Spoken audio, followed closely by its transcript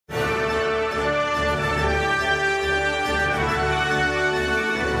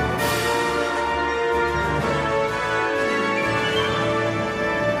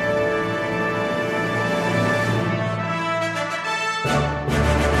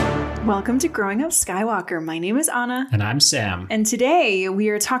Welcome to Growing Up Skywalker. My name is Anna. And I'm Sam. And today we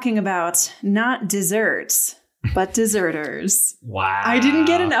are talking about not desserts, but deserters. Wow. I didn't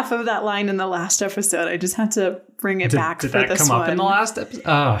get enough of that line in the last episode. I just had to bring it back for this one. Did that come up in the last episode?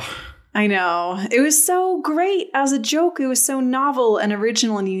 Oh. I know. It was so great as a joke. It was so novel and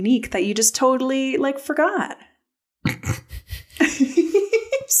original and unique that you just totally, forgot.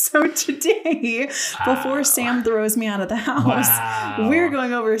 So today, before Sam throws me out of the house, we're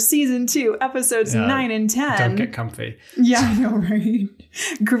going over season 2, episodes 9 and 10. Don't get comfy. Yeah, I know, right?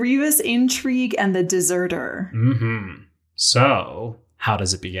 Grievous Intrigue and the Deserter. Mm-hmm. So, how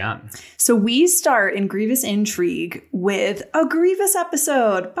does it begin? So we start in Grievous Intrigue with a Grievous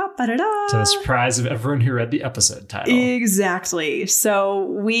episode. Ba-ba-da-da. To the surprise of everyone who read the episode title. Exactly. So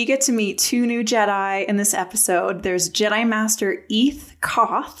we get to meet 2 new Jedi in this episode. There's Jedi Master Eeth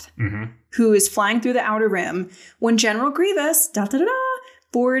Koth, who is flying through the Outer Rim when General Grievous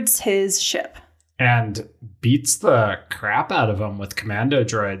boards his ship. And beats the crap out of him with commando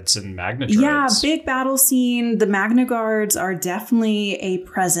droids and Magna droids. Yeah, big battle scene. The Magna Guards are definitely a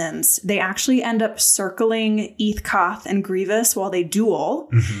presence. They actually end up circling Eeth Koth and Grievous while they duel.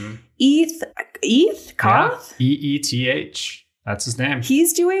 Mm-hmm. Eeth Koth? Yeah, Eeth. That's his name.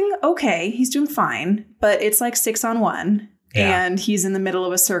 He's doing okay. He's doing fine. But it's like 6-on-1. Yeah. And he's in the middle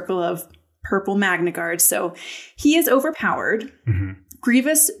of a circle of purple Magna Guards. So he is overpowered. Mm-hmm.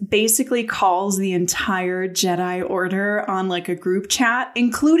 Grievous basically calls the entire Jedi Order on a group chat,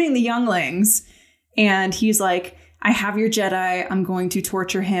 including the younglings. And he's like, I have your Jedi. I'm going to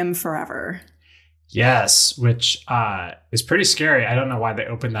torture him forever. Yes, which is pretty scary. I don't know why they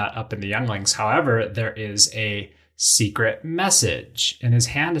opened that up in the younglings. However, there is a secret message in his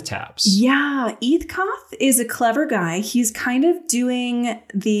hand taps. Yeah, Eeth Koth is a clever guy. He's kind of doing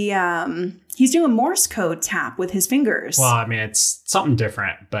he's doing a Morse code tap with his fingers. Well, I mean, it's something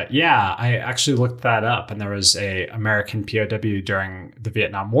different. But yeah, I actually looked that up. And there was a American POW during the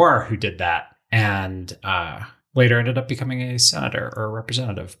Vietnam War who did that. And later ended up becoming a senator or a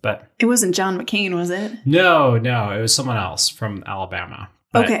representative. But it wasn't John McCain, was it? No, it was someone else from Alabama.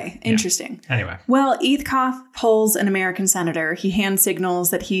 But, okay, interesting. Yeah. Anyway. Well, Eeth Koth pulls an American senator. He hand signals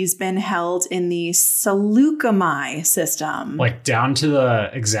that he's been held in the Saleucami system. Down to the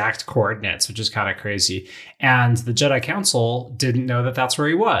exact coordinates, which is kind of crazy. And the Jedi Council didn't know that that's where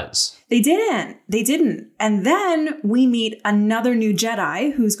he was. They didn't. And then we meet another new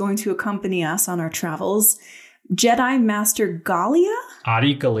Jedi who's going to accompany us on our travels. Jedi Master Gallia?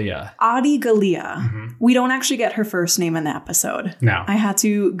 Adi Gallia. Mm-hmm. We don't actually get her first name in the episode. No. I had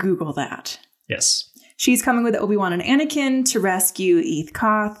to Google that. Yes. She's coming with Obi-Wan and Anakin to rescue Eeth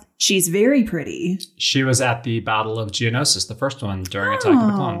Koth. She's very pretty. She was at the Battle of Geonosis, the first one during Attack of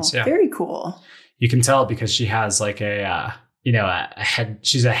the Clones. Yeah. Very cool. You can tell because she has a head.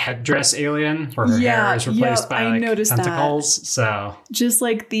 She's a headdress alien where her hair is replaced by tentacles. That. So just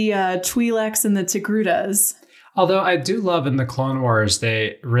like the Twi'leks and the Togrutas. Although I do love in the Clone Wars,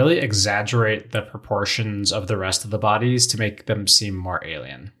 they really exaggerate the proportions of the rest of the bodies to make them seem more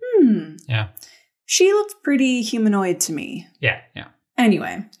alien. Yeah. She looked pretty humanoid to me. Yeah.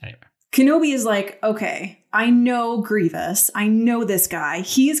 Anyway. Kenobi is like, okay, I know Grievous. I know this guy.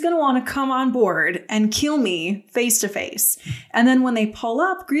 He's going to want to come on board and kill me face to face. And then when they pull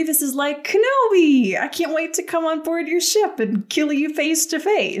up, Grievous is like, Kenobi, I can't wait to come on board your ship and kill you face to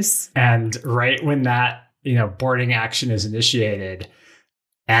face. And right when that boarding action is initiated,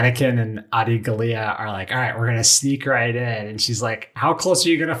 Anakin and Adi Gallia are like, all right, we're going to sneak right in. And she's like, how close are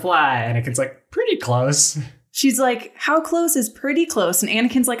you going to fly? Anakin's like, pretty close. She's like, how close is pretty close? And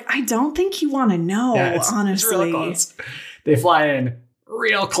Anakin's like, I don't think you want to know, honestly. It's real close. They fly in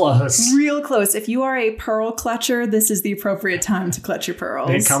real close. Real close. If you are a pearl clutcher, this is the appropriate time to clutch your pearls.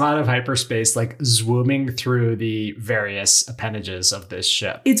 They come out of hyperspace, zooming through the various appendages of this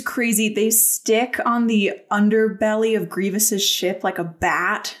ship. It's crazy. They stick on the underbelly of Grievous's ship like a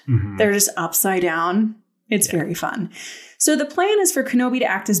bat. Mm-hmm. They're just upside down. It's very fun. So the plan is for Kenobi to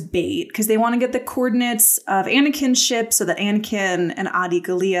act as bait because they want to get the coordinates of Anakin's ship so that Anakin and Adi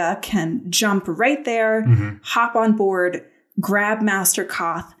Gallia can jump right there, hop on board, grab Master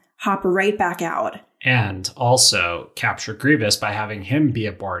Koth, hop right back out. And also capture Grievous by having him be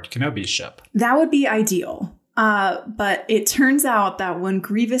aboard Kenobi's ship. That would be ideal. But it turns out that when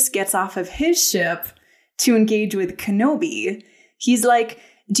Grievous gets off of his ship to engage with Kenobi, he's like,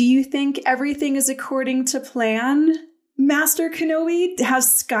 do you think everything is according to plan, Master Kenobi? Has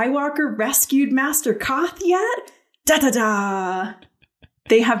Skywalker rescued Master Koth yet? Da-da-da!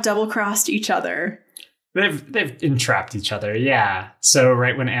 They have double-crossed each other. They've entrapped each other, yeah. So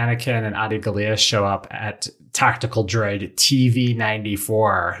right when Anakin and Adi Gallia show up at tactical droid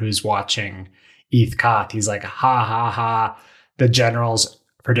TV-94, who's watching Eth Koth, he's like, ha ha ha, the general's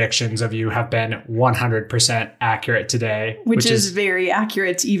predictions of you have been 100% accurate today. Which is very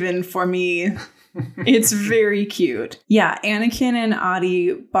accurate even for me. It's very cute. Yeah, Anakin and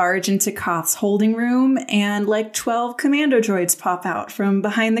Adi barge into Koth's holding room and like 12 commando droids pop out from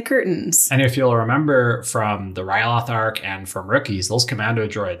behind the curtains. And if you'll remember from the Ryloth arc and from Rookies, those commando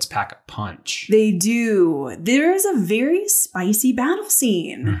droids pack a punch. They do. There is a very spicy battle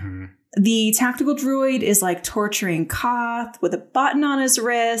scene. Mm-hmm. The tactical droid is like torturing Koth with a button on his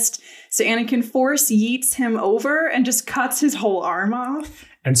wrist. So Anakin Force yeets him over and just cuts his whole arm off.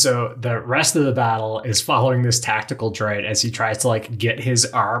 And so the rest of the battle is following this tactical droid as he tries to like get his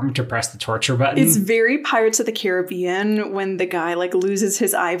arm to press the torture button. It's very Pirates of the Caribbean when the guy like loses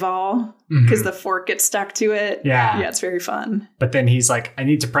his eyeball because the fork gets stuck to it. Yeah. Yeah, it's very fun. But then he's like, I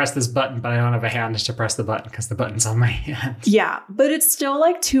need to press this button, but I don't have a hand to press the button because the button's on my hand. Yeah, but it's still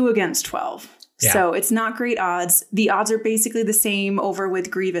like 2 against 12. Yeah. So it's not great odds. The odds are basically the same over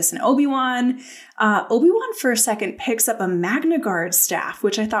with Grievous and Obi-Wan. Obi-Wan for a second picks up a Magna Guard staff,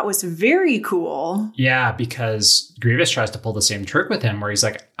 which I thought was very cool. Yeah, because Grievous tries to pull the same trick with him where he's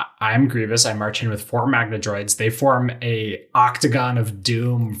like, I'm Grievous. I march in with 4 Magna droids. They form a octagon of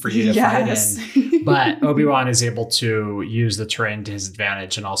doom for you to fight in. But Obi-Wan is able to use the terrain to his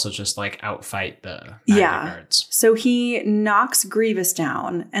advantage and also just like outfight the Magna Guards. So he knocks Grievous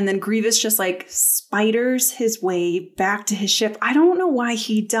down and then Grievous just like spiders his way back to his ship. I don't know why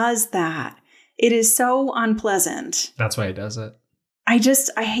he does that. It is so unpleasant. That's why he does it. I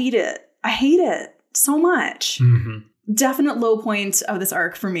hate it. I hate it so much. Mm-hmm. Definite low point of this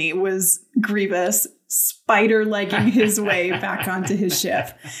arc for me was Grievous spider-legging his way back onto his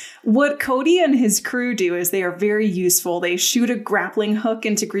ship. What Cody and his crew do is they are very useful. They shoot a grappling hook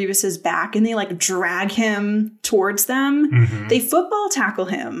into Grievous's back and they like drag him towards them. Mm-hmm. They football tackle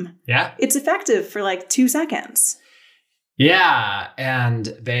him. Yeah. It's effective for like 2 seconds. Yeah. And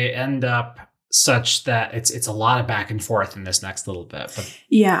they end up such that it's a lot of back and forth in this next little bit.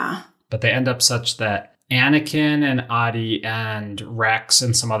 But they end up such that Anakin and Adi and Rex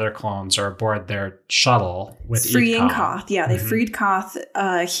and some other clones are aboard their shuttle with freeing Koth. Yeah, they freed Koth.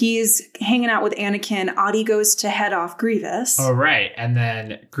 He's hanging out with Anakin. Adi goes to head off Grievous. Oh, right. And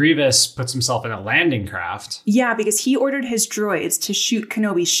then Grievous puts himself in a landing craft. Yeah, because he ordered his droids to shoot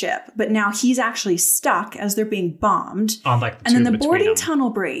Kenobi's ship, but now he's actually stuck as they're being bombed. On like and then the boarding tunnel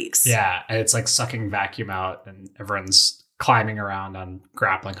breaks. Yeah, and it's like sucking vacuum out, and everyone's climbing around on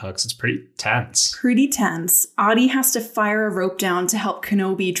grappling hooks. It's pretty tense. Adi has to fire a rope down to help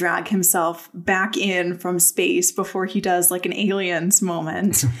Kenobi drag himself back in from space before he does like an Aliens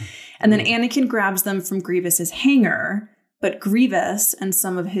moment. And then Anakin grabs them from Grievous's hangar, but Grievous and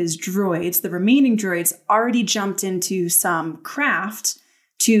some of his droids, the remaining droids, already jumped into some craft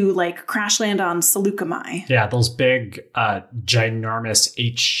to like crash land on Saleucami. Yeah, those big, ginormous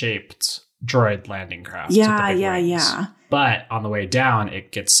H-shaped droid landing crafts. Yeah. But on the way down,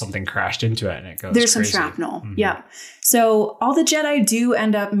 it gets something crashed into it and it goes There's crazy. Some shrapnel. Mm-hmm. Yeah. So all the Jedi do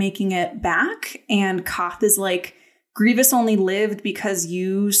end up making it back. And Koth is like, Grievous only lived because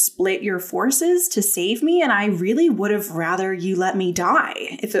you split your forces to save me. And I really would have rather you let me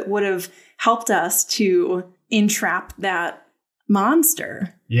die if it would have helped us to entrap that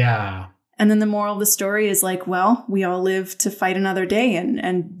monster. Yeah. And then the moral of the story is like, well, we all live to fight another day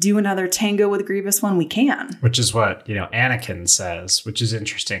and do another tango with Grievous when we can. Which is what, Anakin says, which is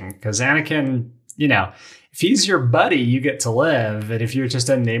interesting because Anakin, if he's your buddy, you get to live. And if you're just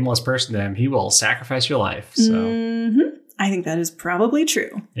a nameless person to him, he will sacrifice your life. So I think that is probably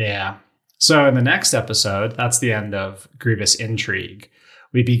true. Yeah. So in the next episode, that's the end of Grievous Intrigue.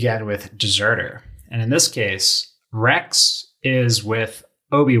 We begin with Deserter. And in this case, Rex is with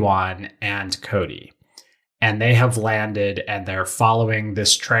Obi-Wan and Cody. And they have landed and they're following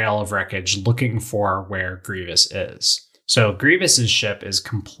this trail of wreckage looking for where Grievous is. So Grievous's ship is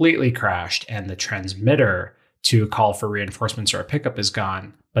completely crashed and the transmitter to call for reinforcements or a pickup is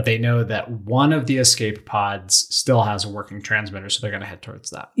gone. But they know that one of the escape pods still has a working transmitter, so they're going to head towards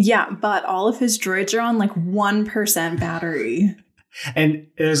that. Yeah, but all of his droids are on like 1% battery. And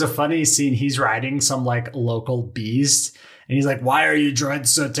there's a funny scene. He's riding some like local beast. And he's like, why are you droids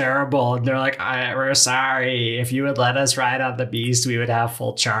so terrible? And they're like, we're sorry. If you would let us ride on the beast, we would have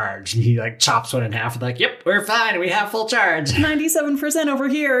full charge. And he like chops one in half and like, yep, we're fine. We have full charge. 97% over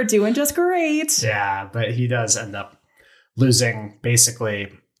here, doing just great. Yeah, but he does end up losing basically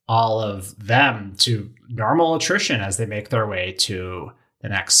all of them to normal attrition as they make their way to the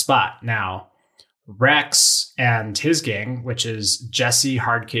next spot. Now, Rex and his gang, which is Jesse,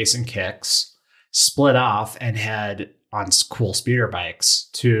 Hardcase, and Kix, split off and head on cool speeder bikes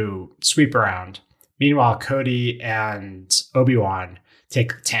to sweep around. Meanwhile, Cody and Obi-Wan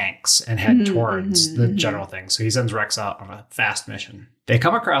take the tanks and head towards the general thing. So he sends Rex out on a fast mission. They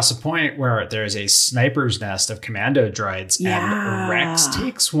come across a point where there's a sniper's nest of commando droids, and Rex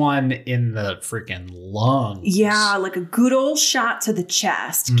takes one in the freaking lungs. Yeah, like a good old shot to the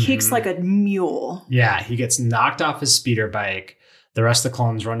chest. Kicks like a mule. Yeah, he gets knocked off his speeder bike. The rest of the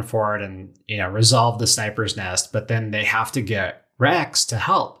clones run forward and, resolve the sniper's nest, but then they have to get Rex to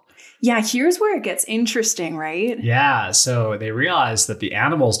help. Yeah, here's where it gets interesting, right? Yeah, so they realize that the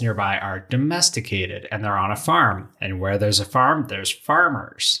animals nearby are domesticated and they're on a farm. And where there's a farm, there's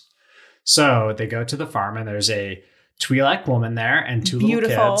farmers. So they go to the farm and there's a Twi'lek woman there and two little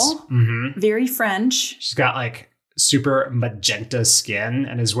kids. Very French. She's got like super magenta skin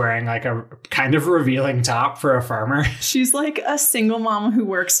and is wearing like a kind of revealing top for a farmer. She's like a single mom who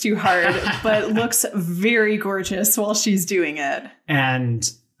works too hard, but looks very gorgeous while she's doing it.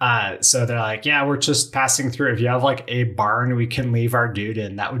 And so they're like, yeah, we're just passing through. If you have like a barn we can leave our dude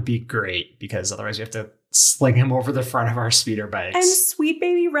in, that would be great, because otherwise we have to sling him over the front of our speeder bikes. And sweet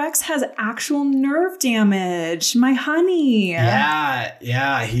baby Rex has actual nerve damage. My honey.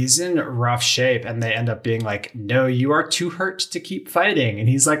 Yeah, he's in rough shape. And they end up being like, no, you are too hurt to keep fighting. And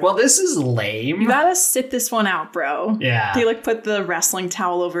he's like, well, this is lame. You gotta sit this one out, bro. Yeah. They like put the wrestling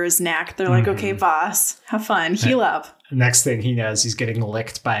towel over his neck. They're like, okay, boss, have fun. Heal up. Next thing he knows, he's getting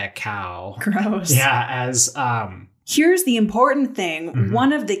licked by a cow. Gross. Yeah, as here's the important thing.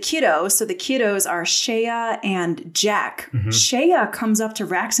 One of the kiddos, so the kiddos are Shea and Jack. Shea comes up to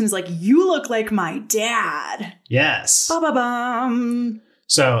Rex and is like, you look like my dad. Yes. Ba-ba-bum.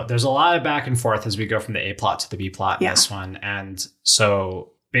 So there's a lot of back and forth as we go from the A plot to the B plot in this one. And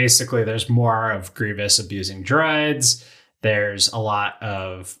so basically there's more of Grievous abusing droids. There's a lot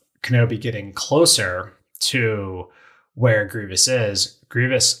of Kenobi getting closer to where Grievous is.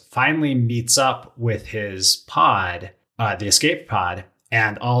 Grievous finally meets up with his pod, the escape pod,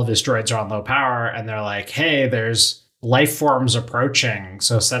 and all of his droids are on low power, and they're like, hey, there's life forms approaching,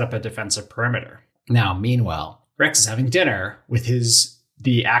 so set up a defensive perimeter. Now, meanwhile, Rex is having dinner with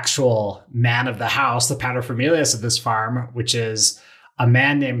the actual man of the house, the paterfamilias of this farm, which is a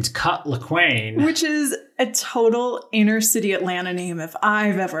man named Cut LaQuaine. Which is a total inner city Atlanta name if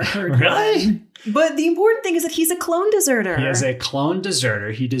I've ever heard Really? one. But the important thing is that he's a clone deserter. He is a clone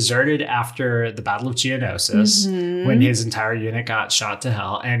deserter. He deserted after the Battle of Geonosis when his entire unit got shot to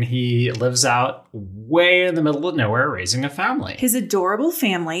hell. And he lives out way in the middle of nowhere raising a family. His adorable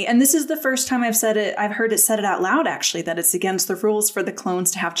family. And this is the first time I've heard it said it out loud, actually, that it's against the rules for the clones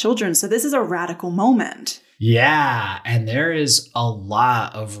to have children. So this is a radical moment. Yeah, and there is a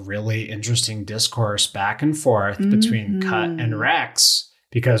lot of really interesting discourse back and forth between Cut and Rex,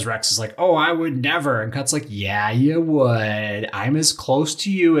 because Rex is like, oh, I would never. And Cut's like, yeah, you would. I'm as close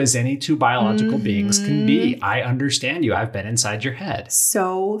to you as any two biological beings can be. I understand you. I've been inside your head.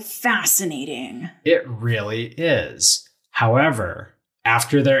 So fascinating. It really is. However,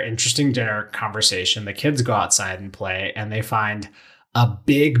 after their interesting dinner conversation, the kids go outside and play, and they find a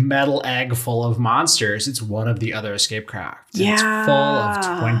big metal egg full of monsters. It's one of the other escape craft. Yeah. It's full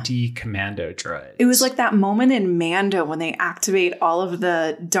of 20 commando droids. It was like that moment in Mando when they activate all of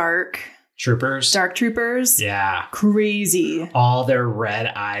the dark troopers. Yeah. Crazy. All their red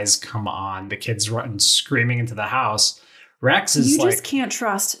eyes come on. The kids run screaming into the house. Rex is You just can't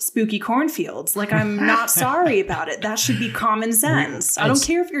trust spooky cornfields. Like, I'm not sorry about it. That should be common sense. I don't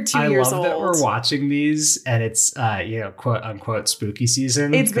care if you're 2 years old. I love that we're watching these and it's, quote unquote spooky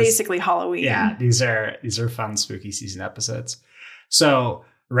season. It's basically Halloween. Yeah, these are fun spooky season episodes. So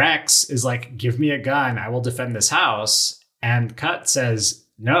Rex is like, give me a gun. I will defend this house. And Cut says,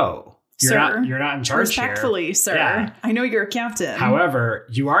 no. You're not in charge Respectfully, here. sir. Yeah. I know you're a captain. However,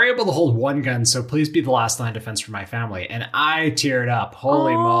 you are able to hold one gun, so please be the last line of defense for my family. And I teared up.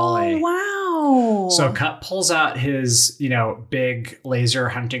 Holy moly. Wow. So Cut pulls out his, big laser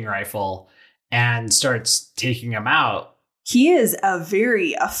hunting rifle and starts taking him out. He is a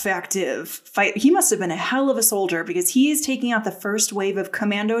very effective fight. He must have been a hell of a soldier, because he is taking out the first wave of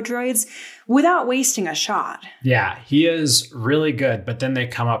commando droids without wasting a shot. Yeah, he is really good. But then they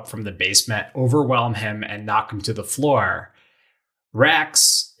come up from the basement, overwhelm him, and knock him to the floor.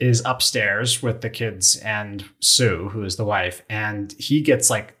 Rex is upstairs with the kids and Sue, who is the wife, and he gets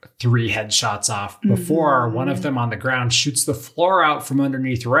like 3 headshots off before one of them on the ground shoots the floor out from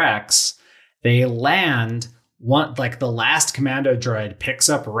underneath Rex. They land. The last commando droid picks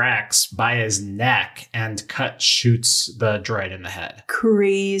up Rex by his neck and Cut shoots the droid in the head.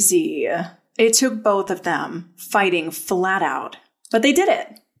 Crazy. It took both of them fighting flat out, but they did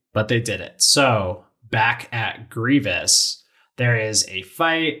it. So back at Grievous, there is a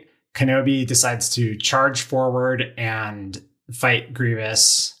fight. Kenobi decides to charge forward and fight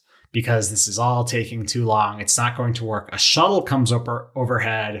Grievous because this is all taking too long. It's not going to work. A shuttle comes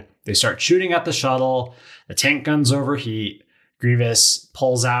overhead. They start shooting at the shuttle. The tank guns overheat. Grievous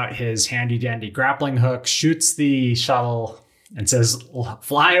pulls out his handy dandy grappling hook, shoots the shuttle, and says,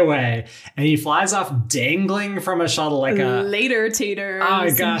 "Fly away." And he flies off dangling from a shuttle like a... Later, taters. Oh my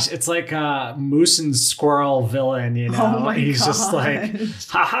gosh. It's like a moose and squirrel villain, you know? Oh my He's God. just like,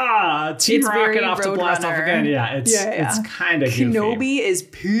 haha, Team It's Rocket very off to blast off Roadrunner. again. Yeah, it's kind of goofy. Kenobi is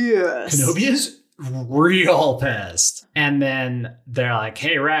pissed. Kenobi is real pissed. And then they're like,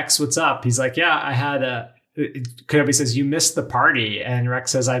 "Hey, Rex, what's up?" He's like, "Yeah, I had a..." Kenobi says, "You missed the party." And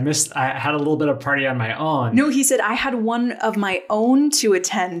Rex says, I had a little bit of party on my own. No, he said, "I had one of my own to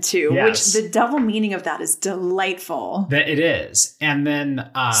attend to," Yes. which the double meaning of that is delightful. That it is. And then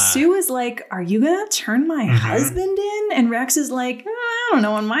Sue is like, "Are you going to turn my husband in?" And Rex is like, "I don't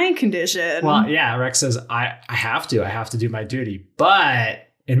know, on my condition." well, yeah, Rex says, I have to do my duty. But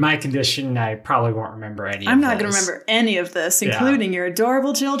in my condition, I probably won't remember any I'm of not going to this. remember any of this, including your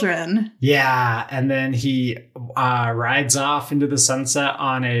adorable children. Yeah. And then he rides off into the sunset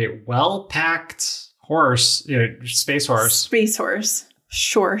on a well-packed horse, space horse. Space horse.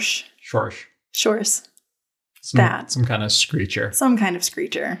 Shorsh. Shorse. Some kind of screecher. Some kind of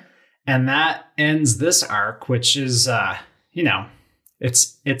screecher. And that ends this arc, which is,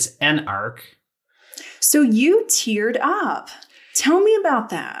 it's an arc. So you teared up. Tell me about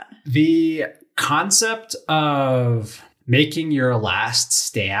that. The concept of making your last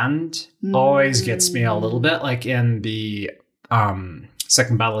stand always gets me a little bit, like in the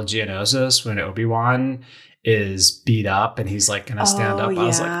Second Battle of Geonosis when Obi-Wan is beat up and he's like gonna stand up. I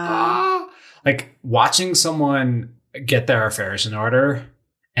was like, ah, like watching someone get their affairs in order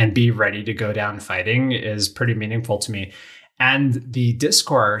and be ready to go down fighting is pretty meaningful to me. And the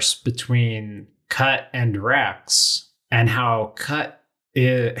discourse between Cut and Rex, and how Cut,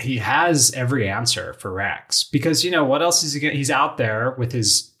 he has every answer for Rex. Because, what else is he going to... He's out there with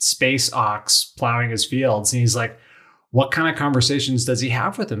his space ox plowing his fields. And he's like, what kind of conversations does he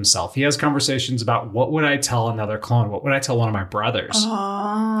have with himself? He has conversations about, what would I tell another clone? What would I tell one of my brothers?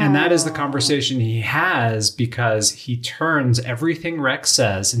 Oh. And that is the conversation he has because he turns everything Rex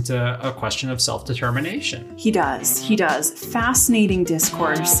says into a question of self-determination. He does. Fascinating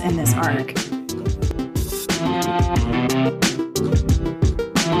discourse in this arc.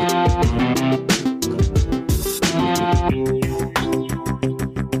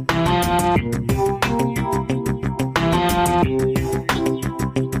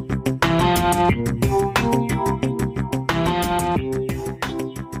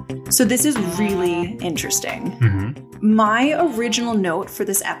 So this is really interesting. My original note for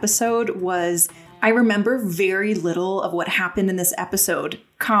this episode was, I remember very little of what happened in this episode,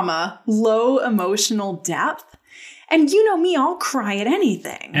 low emotional depth. And you know me, I'll cry at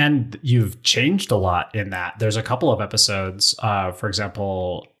anything. And you've changed a lot in that. There's a couple of episodes, for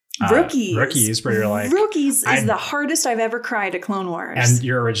example, Rookies, where you're like... Rookies is the hardest I've ever cried at Clone Wars. And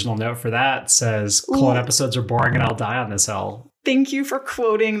your original note for that says, clone episodes are boring and I'll die on this hill. Thank you for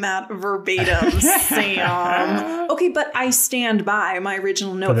quoting that verbatim, Sam. Okay, but I stand by my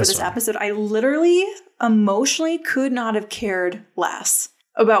original note for this episode. I literally, emotionally could not have cared less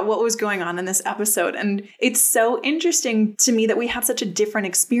about what was going on in this episode. And it's so interesting to me that we have such a different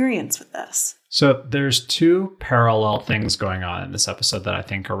experience with this. So there's two parallel things going on in this episode that I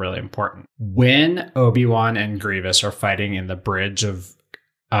think are really important. When Obi-Wan and Grievous are fighting in the bridge of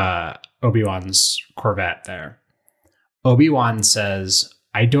Obi-Wan's Corvette there, Obi-Wan says,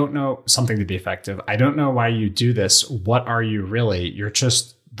 I don't know, something to the effect of, I don't know why you do this. What are you really? You're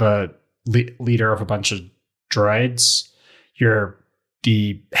just the leader of a bunch of droids. You're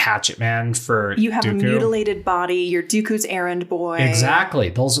the hatchet man for You have Dooku. a mutilated body. You're Dooku's errand boy. Exactly.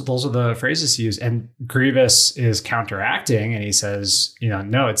 Those are the phrases he used. And Grievous is counteracting and he says,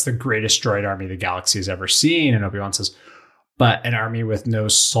 no, it's the greatest droid army the galaxy has ever seen. And Obi-Wan says, but an army with no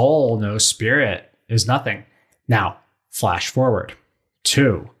soul, no spirit is nothing. Now, flash forward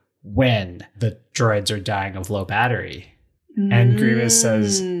to when the droids are dying of low battery. And Grievous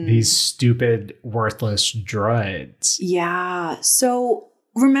says, these stupid, worthless droids. Yeah. So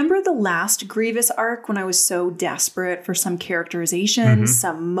remember the last Grievous arc when I was so desperate for some characterization,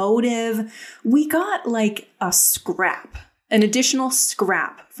 some motive? We got like a scrap, an additional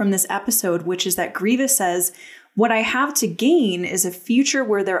scrap from this episode, which is that Grievous says, what I have to gain is a future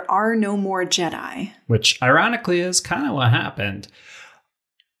where there are no more Jedi. Which ironically is kind of what happened.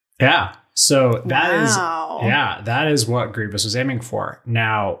 Yeah. So Wow. that is what Grievous was aiming for.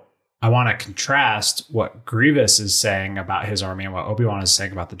 Now, I want to contrast what Grievous is saying about his army and what Obi-Wan is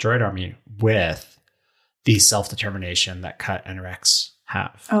saying about the droid army with the self-determination that Cut and Rex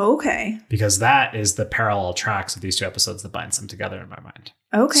have. Oh, okay. Because that is the parallel tracks of these two episodes that binds them together in my mind.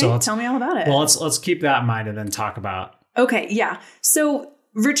 Okay, So tell me all about it. Well, let's keep that in mind and then talk about. Okay, yeah. So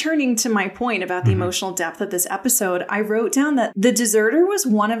returning to my point about the emotional depth of this episode, I wrote down that The Deserter was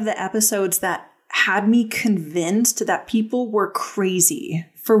one of the episodes that had me convinced that people were crazy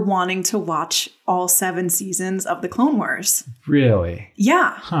for wanting to watch all 7 seasons of the Clone Wars. Really?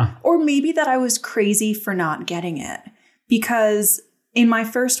 Yeah. Huh. Or maybe that I was crazy for not getting it. Because in my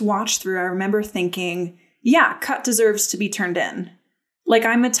first watch through, I remember thinking, yeah, Cut deserves to be turned in. Like,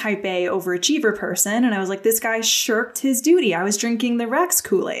 I'm a type A overachiever person, and I was like, this guy shirked his duty. I was drinking the Rex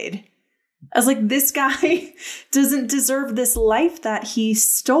Kool-Aid. I was like, this guy doesn't deserve this life that he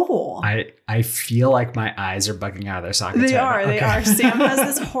stole. I feel like my eyes are bugging out of their sockets. They right now. are. Okay. Sam has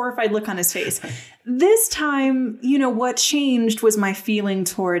this horrified look on his face. This time, what changed was my feeling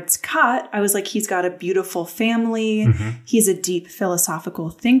towards Cut. I was like, he's got a beautiful family. He's a deep philosophical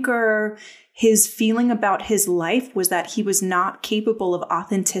thinker. His feeling about his life was that he was not capable of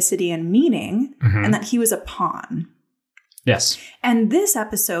authenticity and meaning, and that he was a pawn. Yes. And this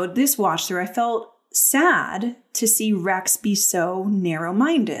episode, this watch through, I felt sad to see Rex be so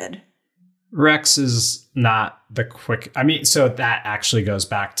narrow-minded. Rex is not the quick. I mean, so that actually goes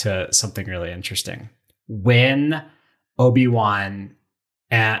back to something really interesting. When Obi-Wan,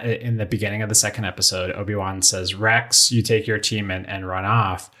 in the beginning of the second episode, Obi-Wan says, Rex, you take your team and run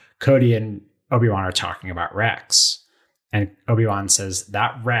off. Cody and Obi-Wan are talking about Rex. And Obi-Wan says,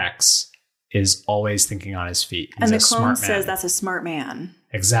 that Rex is always thinking on his feet. He's and the a clone smart man. says that's a smart man.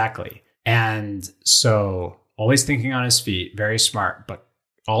 Exactly. And so always thinking on his feet, very smart, but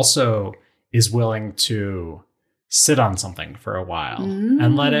also is willing to sit on something for a while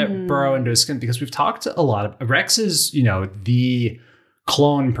and let it burrow into his skin. Because we've talked a lot of Rex is, the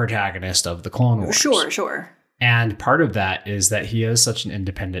clone protagonist of the Clone Wars. Sure. And part of that is that he is such an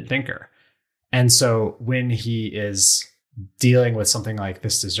independent thinker. And so when he is dealing with something like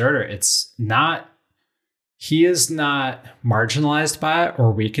this deserter, he is not marginalized by it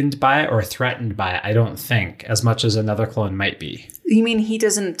or weakened by it or threatened by it, I don't think, as much as another clone might be. You mean he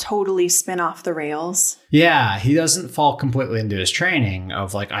doesn't totally spin off the rails? Yeah, he doesn't fall completely into his training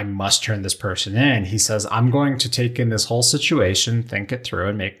of like, I must turn this person in. He says, I'm going to take in this whole situation, think it through,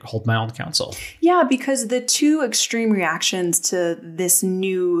 and hold my own counsel. Yeah, because the two extreme reactions to this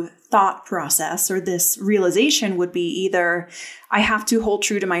new thought process or this realization would be either I have to hold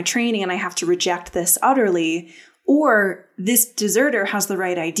true to my training and I have to reject this utterly, or this deserter has the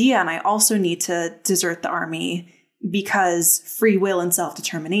right idea and I also need to desert the army because free will and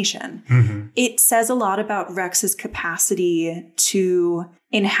self-determination. It says a lot about Rex's capacity to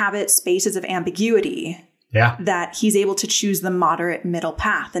inhabit spaces of ambiguity. Yeah. That he's able to choose the moderate middle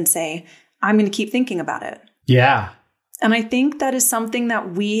path and say, I'm going to keep thinking about it. Yeah. And I think that is something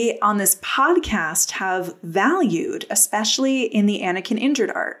that we on this podcast have valued, especially in the Anakin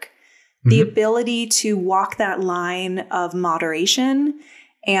injured arc. The ability to walk that line of moderation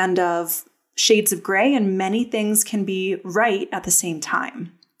and of shades of gray, and many things can be right at the same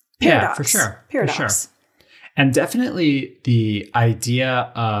time. Paradox. Yeah, for sure. Paradox. For sure. And definitely the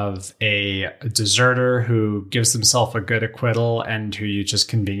idea of a deserter who gives himself a good acquittal and who you just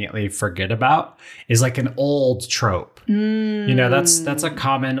conveniently forget about is like an old trope. That's a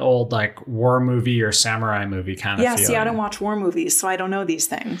common old like war movie or samurai movie kind of feeling. See, I don't watch war movies, so I don't know these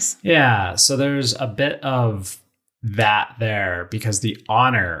things. Yeah, so there's a bit of that there because the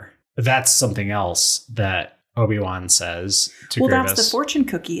honor, that's something else that Obi-Wan says to Grievous. Well, that's the fortune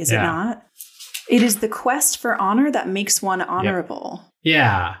cookie, is it not? It is the quest for honor that makes one honorable.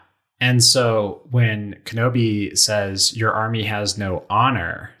 Yeah. And so when Kenobi says your army has no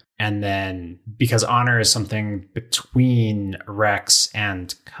honor, and then because honor is something between Rex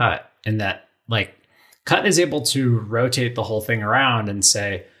and Cut, and that like Cut is able to rotate the whole thing around and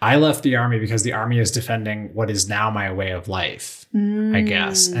say, I left the army because the army is defending what is now my way of life, I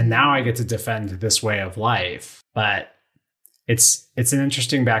guess. And now I get to defend this way of life. But it's an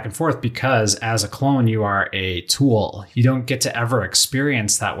interesting back and forth because as a clone, you are a tool. You don't get to ever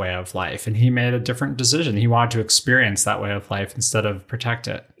experience that way of life. And he made a different decision. He wanted to experience that way of life instead of protect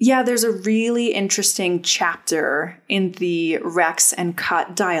it. Yeah, there's a really interesting chapter in the Rex and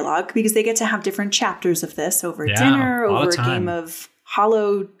Cut dialogue because they get to have different chapters of this over dinner, over a game of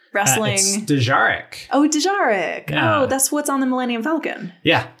hollow wrestling. It's Dejarik. Oh, Dejarik. Yeah. Oh, that's what's on the Millennium Falcon.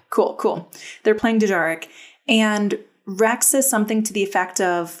 Yeah. Cool. They're playing Dejarik. And Rex says something to the effect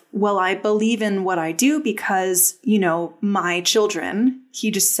of, well, I believe in what I do because, my children,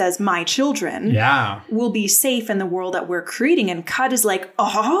 he just says my children will be safe in the world that we're creating. And Cut is like,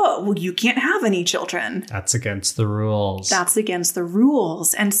 oh, well, you can't have any children. That's against the rules. That's against the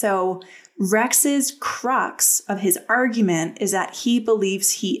rules. And so Rex's crux of his argument is that he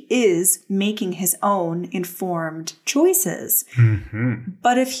believes he is making his own informed choices. Mm-hmm.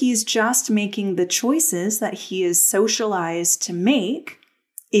 But if he's just making the choices that he is socialized to make,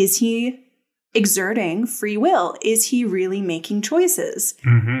 is he exerting free will? Is he really making choices?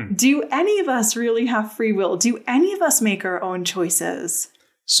 Mm-hmm. Do any of us really have free will? Do any of us make our own choices?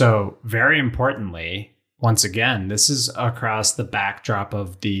 So very importantly, once again, this is across the backdrop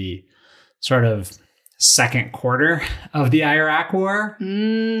of the sort of second quarter of the Iraq War,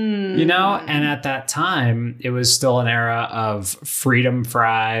 and at that time, it was still an era of freedom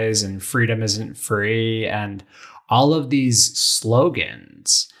fries and freedom isn't free and all of these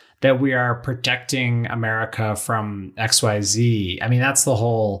slogans that we are protecting America from XYZ. I mean, that's the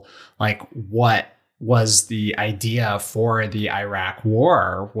whole, what was the idea for the Iraq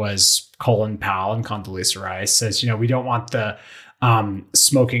War was Colin Powell and Condoleezza Rice says, we don't want the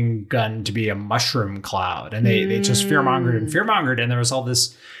smoking gun to be a mushroom cloud. And they just fearmongered. And there was all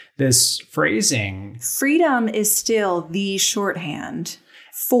this phrasing. Freedom is still the shorthand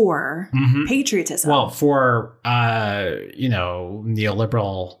for patriotism. Well, for,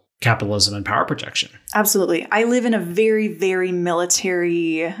 neoliberal capitalism and power projection. Absolutely. I live in a very, very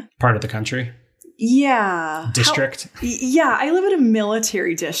military part of the country. Yeah. District. I live in a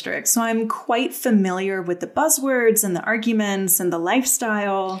military district, so I'm quite familiar with the buzzwords and the arguments and the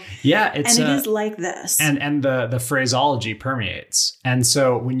lifestyle. Yeah, it is like this. And the phraseology permeates. And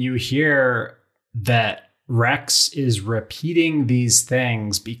so when you hear that Rex is repeating these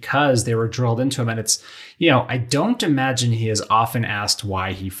things because they were drilled into him, and it's, I don't imagine he is often asked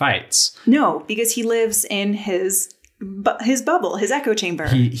why he fights. No, because he lives in his bubble, his echo chamber.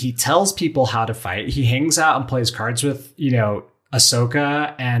 He tells people how to fight. He hangs out and plays cards with,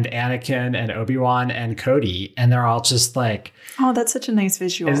 Ahsoka and Anakin and Obi-Wan and Cody. And they're all just like... Oh, that's such a nice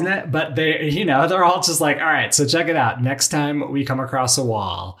visual. Isn't it? But they're all just like, all right, so check it out. Next time we come across a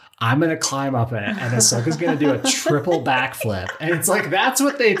wall, I'm going to climb up it. And Ahsoka's going to do a triple backflip. And it's like, that's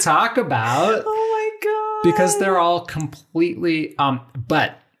what they talk about. Oh my God. Because they're all completely...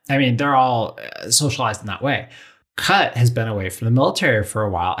 they're all socialized in that way. Cut has been away from the military for a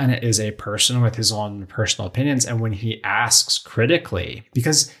while, and it is a person with his own personal opinions. And when he asks critically,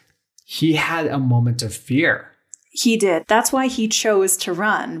 because he had a moment of fear. He did. That's why he chose to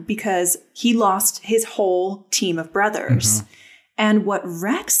run, because he lost his whole team of brothers. Mm-hmm. And what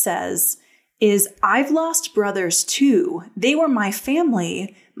Rex says is, I've lost brothers too. They were my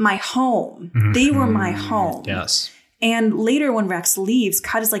family, my home. Mm-hmm. They were my home. Yes. And later when Rex leaves,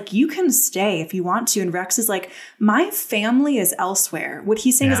 Cut is like, you can stay if you want to. And Rex is like, my family is elsewhere. What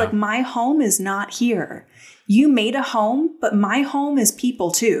he's saying is like, my home is not here. You made a home, but my home is people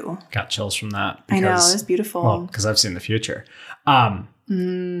too. Got chills from that. Because, I know, it's beautiful. Well, because I've seen the future.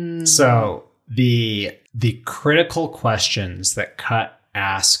 So the critical questions that Cut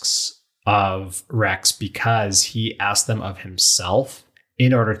asks of Rex, because he asked them of himself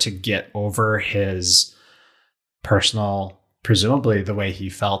in order to get over his personal, presumably the way he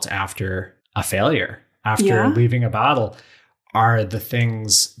felt after a failure, after leaving a battle, are the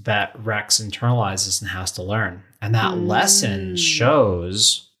things that Rex internalizes and has to learn. And that lesson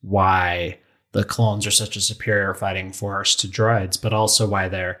shows why the clones are such a superior fighting force to droids, but also why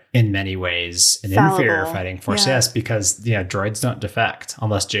they're in many ways an inferior fighting force. Yes, because droids don't defect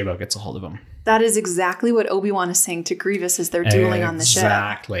unless Jabo gets a hold of them. That is exactly what Obi-Wan is saying to Grievous as they're dueling on the ship.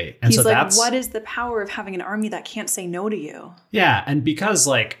 Exactly. And he's so like, what is the power of having an army that can't say no to you? Yeah, and because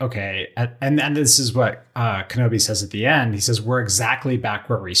and this is what Kenobi says at the end. He says, we're exactly back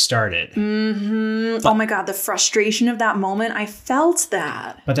where we started. Mm-hmm. But, oh my God, the frustration of that moment, I felt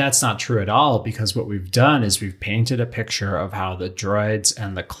that. But that's not true at all, because what we've done is we've painted a picture of how the droids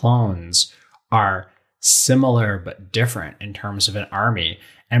and the clones are similar but different in terms of an army.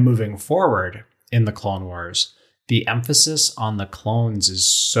 And moving forward in the Clone Wars, the emphasis on the clones is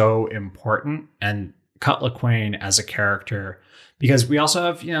so important. And Cut Lawquane as a character, because we also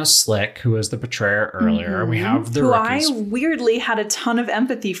have, Slick, who was the betrayer earlier. Mm-hmm. We have the rookies. Who I weirdly had a ton of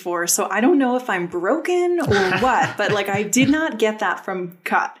empathy for. So I don't know if I'm broken or what, but I did not get that from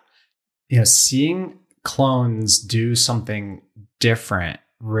Cut. Seeing clones do something different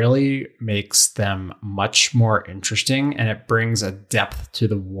really makes them much more interesting, and it brings a depth to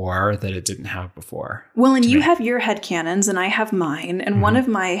the war that it didn't have before. Well, and you have your headcanons and I have mine. And one of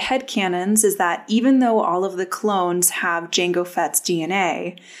my headcanons is that even though all of the clones have Jango Fett's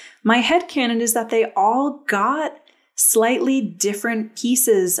DNA, my headcanon is that they all got slightly different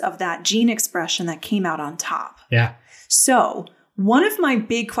pieces of that gene expression that came out on top. Yeah. So one of my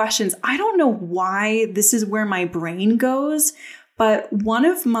big questions, I don't know why this is where my brain goes, but one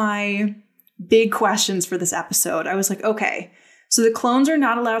of my big questions for this episode, I was like, okay, so the clones are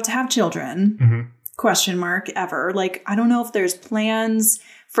not allowed to have children, question mark, ever. Like, I don't know if there's plans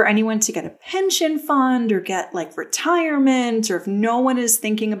for anyone to get a pension fund or get like retirement, or if no one is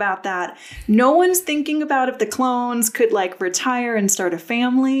thinking about that. No one's thinking about if the clones could like retire and start a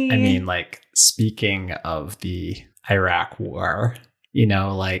family. I mean, like, speaking of the Iraq war, you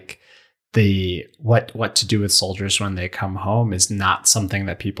know, like the what to do with soldiers when they come home is not something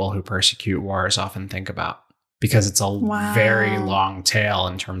that people who persecute wars often think about, because it's a very long tail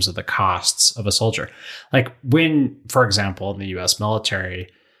in terms of the costs of a soldier. Like when, for example, in the US military,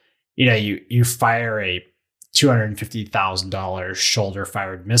 you know, you fire a $250,000 shoulder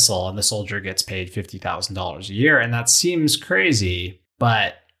fired missile and the soldier gets paid $50,000 a year. And that seems crazy,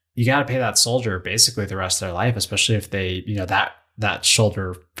 but you got to pay that soldier basically the rest of their life, especially if they, you know, that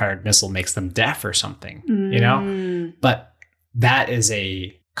shoulder fired missile makes them deaf or something, you know, but that is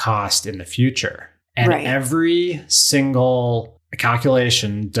a cost in the future. And every single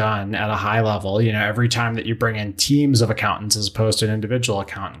calculation done at a high level, you know, every time that you bring in teams of accountants as opposed to an individual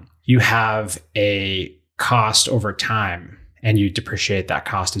accountant, you have a cost over time and you depreciate that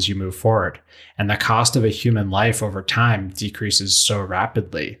cost as you move forward. And the cost of a human life over time decreases so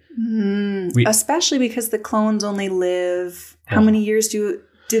rapidly. Especially because the clones only live, how many years do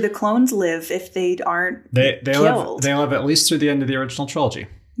the clones live if they aren't killed? They live at least through the end of the original trilogy.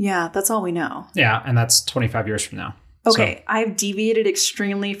 Yeah, that's all we know. Yeah, and that's 25 years from now. Okay, So, I've deviated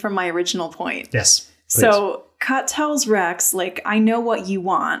extremely from my original point. Yes. Please. So Cut tells Rex, like, I know what you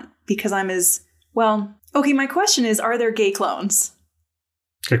want because I'm as, well, okay, my question is, are there gay clones?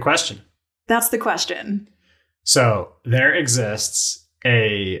 Good question. That's the question. So there exists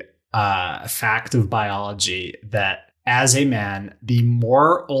a fact of biology that as a man, the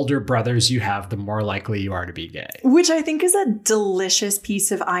more older brothers you have, the more likely you are to be gay. Which I think is a delicious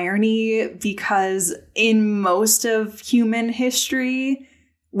piece of irony, because in most of human history,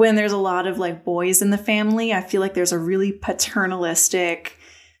 when there's a lot of like boys in the family, I feel like there's a really paternalistic,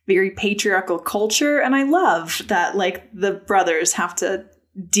 very patriarchal culture. And I love that like the brothers have to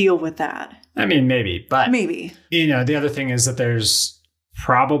deal with that. I mean, maybe, but maybe, you know, the other thing is that there's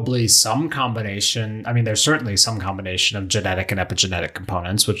probably some combination. I mean, there's certainly some combination of genetic and epigenetic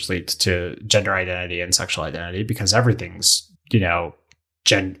components, which leads to gender identity and sexual identity, because everything's, you know,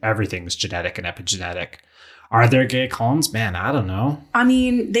 everything's genetic and epigenetic. Are there gay clones? Man, I don't know. I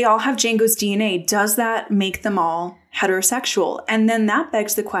mean, they all have Jango's DNA. Does that make them all heterosexual? And then that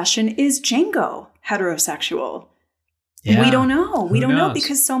begs the question, is Jango heterosexual? Yeah. We don't know. We don't know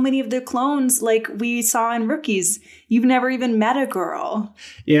because so many of the clones, like we saw in Rookies, you've never even met a girl.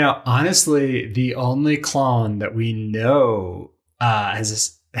 You know, honestly, the only clone that we know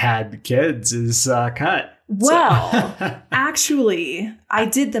has had kids is Cut. Well, actually, I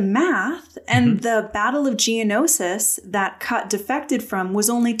did the math, and the Battle of Geonosis that Cut defected from was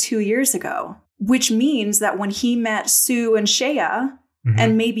only 2 years ago, which means that when he met Sue and Shea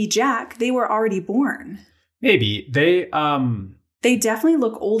and maybe Jack, they were already born. Maybe. They definitely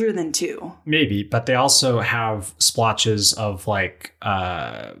look older than 2. Maybe, but they also have splotches of like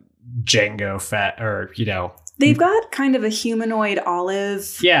Jango Fett, or, you know. They've got kind of a humanoid olive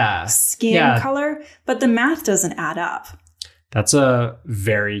skin color, but the math doesn't add up. That's a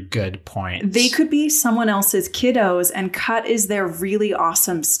very good point. They could be someone else's kiddos, and Cut is their really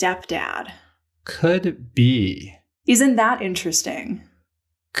awesome stepdad. Could be. Isn't that interesting?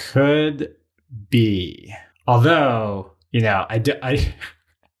 Could be. Although, you know,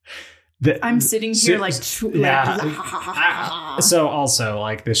 I'm sitting here like so also,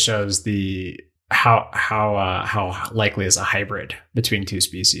 like, this shows the how likely is a hybrid between two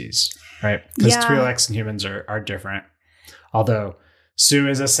species, right? Because Twi'leks and humans are different. Although Sue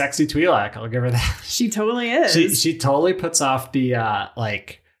is a sexy Twi'lek, I'll give her that. She totally is. She totally puts off the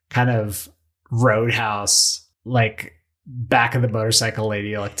like kind of Roadhouse, like back of the motorcycle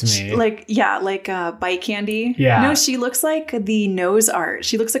lady look to me. Like bite candy. Yeah. No, she looks like the nose art.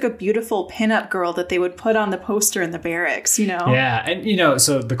 She looks like a beautiful pinup girl that they would put on the poster in the barracks, you know? Yeah. And, you know,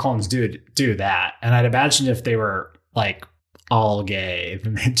 so the clones do that. And I'd imagine if they were like all gay,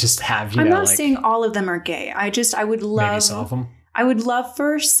 then they'd just have, you know, I'm not saying all of them are gay. I would love... Maybe some of them. I would love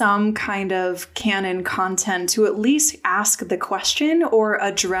for some kind of canon content to at least ask the question or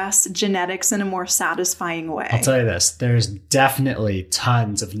address genetics in a more satisfying way. I'll tell you this. There's definitely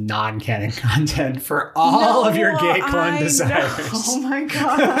tons of non-canon content for all of your gay clone desires. Oh my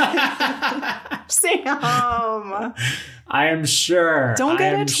God. Sam. I am sure. Don't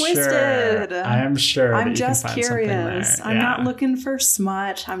get it twisted. I am sure. I'm just curious. I'm not looking for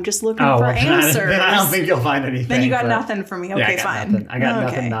smut. I'm just looking for answers. Then I don't think you'll find anything. Then you got nothing for me. Okay, fine. Nothing. I got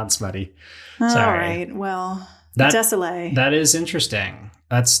nothing non-smutty. Sorry. All right. Well, Desolé. That is interesting.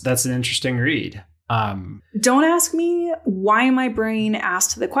 That's an interesting read. Don't ask me why my brain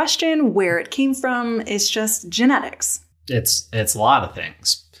asked the question, where it came from. It's just genetics. It's a lot of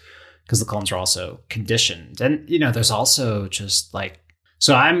things. Because the clones are also conditioned. And, there's also just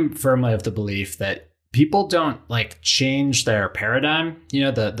so I'm firmly of the belief that people don't change their paradigm,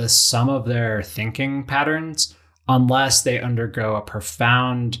 the sum of their thinking patterns, unless they undergo a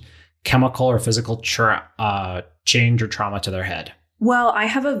profound chemical or physical change or trauma to their head. Well, I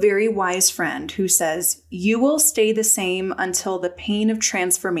have a very wise friend who says you will stay the same until the pain of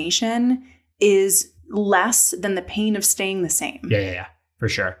transformation is less than the pain of staying the same. Yeah, for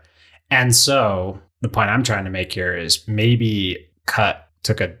sure. And so the point I'm trying to make here is maybe Cut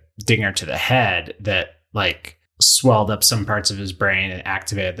took a dinger to the head that swelled up some parts of his brain and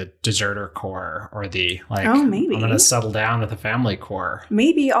activated the deserter core or the maybe. I'm going to settle down with the family core.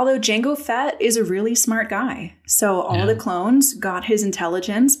 Maybe, although Jango Fett is a really smart guy. So all the clones got his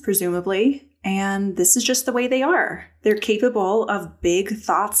intelligence, presumably, and this is just the way they are. They're capable of big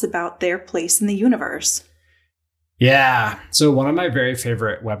thoughts about their place in the universe. Yeah. So one of my very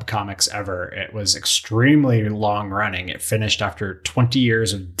favorite webcomics ever, it was extremely long running. It finished after 20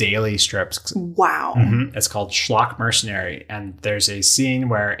 years of daily strips. Wow. Mm-hmm. It's called Schlock Mercenary. And there's a scene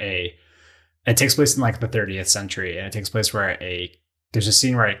where it takes place in the 30th century. And it takes place where there's a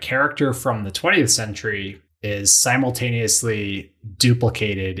scene where a character from the 20th century is simultaneously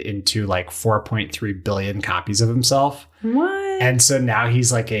duplicated into 4.3 billion copies of himself. What? And so now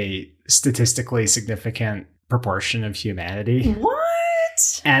he's a statistically significant proportion of humanity.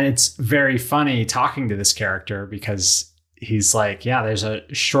 What? And it's very funny talking to this character because he's there's a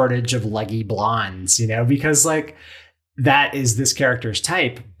shortage of leggy blondes, because that is this character's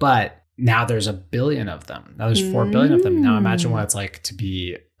type, but now there's 1 billion of them. Now there's 4 billion of them. Now imagine what it's like to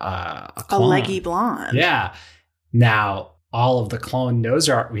be a clone. A leggy blonde. Yeah. Now all of the clone nose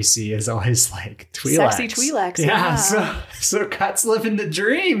art we see is always Twi'leks. Sexy Twi'leks. Yeah. So Cut's living the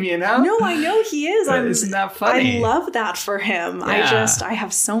dream, No, I know he is. Isn't that funny? I love that for him. Yeah. I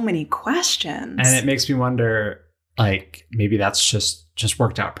have so many questions. And it makes me wonder, maybe that's just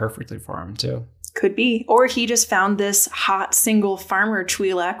worked out perfectly for him too. Could be. Or he just found this hot single farmer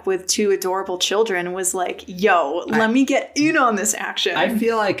Twi'lek with 2 adorable children and was let me get in on this action. I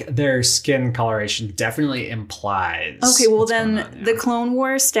feel like their skin coloration definitely implies. Okay, well then the Clone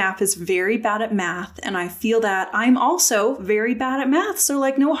Wars staff is very bad at math, and I feel that I'm also very bad at math, so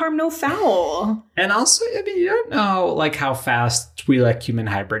no harm, no foul. And also, you don't know how fast Twi'lek human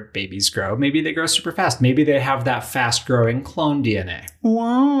hybrid babies grow. Maybe they grow super fast. Maybe they have that fast growing clone DNA.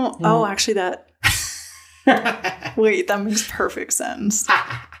 Whoa. Oh, actually that... Wait, that makes perfect sense.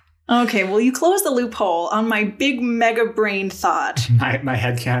 Okay, well, you closed the loophole on my big mega brain thought. My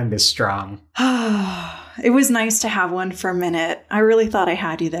headcanon is strong. It was nice to have one for a minute. I really thought I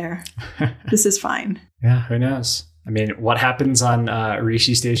had you there. This is fine. Yeah, who knows? What happens on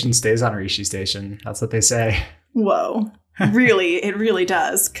Rishi Station stays on Rishi Station. That's what they say. Whoa. Really, it really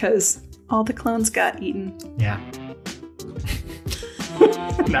does, because all the clones got eaten. Yeah.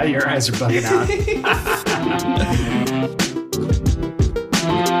 Now your eyes are bugging out.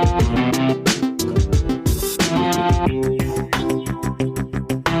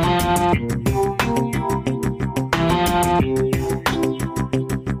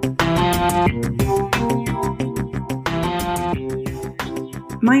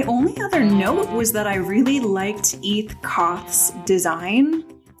 My only other note was that I really liked Eth Koth's design,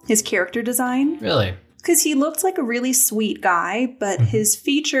 his character design. Really? Because he looked like a really sweet guy, but his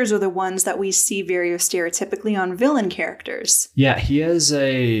features are the ones that we see very stereotypically on villain characters. Yeah, he is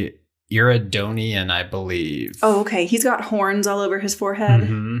a Iridonian, I believe. Oh, okay. He's got horns all over his forehead.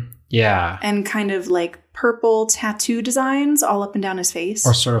 Mm-hmm. Yeah. And kind of purple tattoo designs all up and down his face.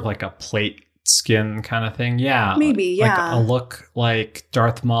 Or sort of a plate skin kind of thing. Yeah. Maybe, yeah. A look like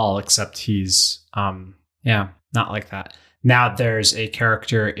Darth Maul, except he's, not like that. Now, there's a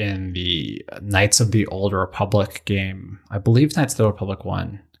character in the Knights of the Old Republic game, I believe Knights of the Old Republic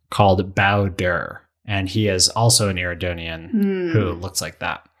 1, called Bao Dur. And he is also an Iridonian who looks like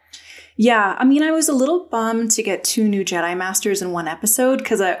that. Yeah, I mean, I was a little bummed to get 2 new Jedi Masters in one episode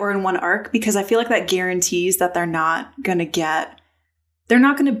or in one arc, because I feel like that guarantees that they're not going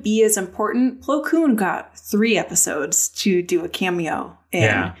to be as important. Plo Koon got 3 episodes to do a cameo in.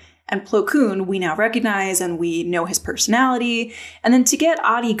 Yeah. And Plo Koon, we now recognize and we know his personality. And then to get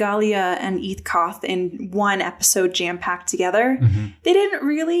Adi Gallia and Eth Koth in one episode jam-packed together, they didn't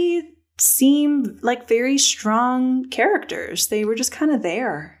really seem like very strong characters. They were just kind of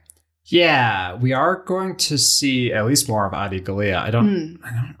there. Yeah, we are going to see at least more of Adi Gallia. I don't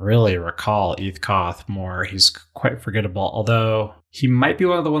really recall Eth Koth more. He's quite forgettable, although he might be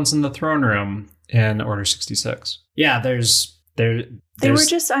one of the ones in the throne room in Order 66. Yeah,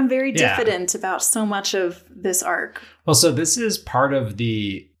 I'm very diffident about so much of this arc. Well, so this is part of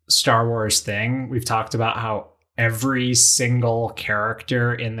the Star Wars thing. We've talked about how every single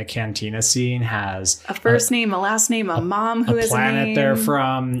character in the cantina scene has a first name, a last name, a mom who has a planet name, they're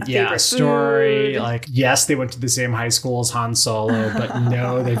from, a story. Food. Like, yes, they went to the same high school as Han Solo, but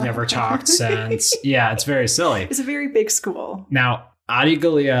no, they've never talked since. Yeah, it's very silly. It's a very big school. Now, Adi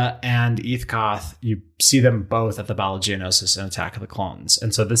Gallia and Eth Koth, you see them both at the Battle of Geonosis and Attack of the Clones.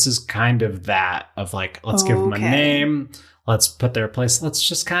 And so this is kind of that of like, let's give them a name. Let's put their place. Let's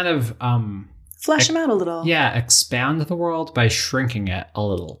just kind of flesh them out a little. Yeah, expand the world by shrinking it a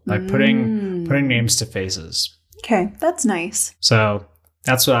little, by putting names to faces. Okay, that's nice. So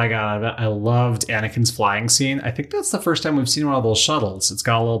that's what I got out of it. I loved Anakin's flying scene. I think that's the first time we've seen one of those shuttles. It's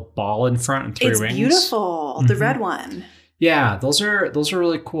got a little ball in front and 3 wings. It's beautiful. The red one. Yeah, those are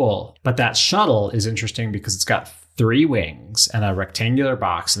really cool. But that shuttle is interesting because it's got 3 wings and a rectangular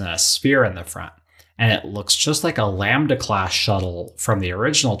box and then a sphere in the front. And it looks just like a Lambda class shuttle from the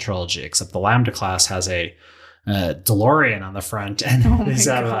original trilogy, except the Lambda class has a DeLorean on the front and he's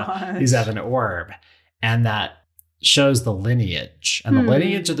have an orb. And that shows the lineage. And the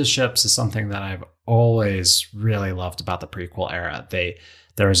lineage of the ships is something that I've always really loved about the prequel era.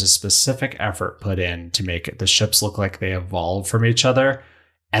 There was a specific effort put in to make the ships look like they evolve from each other.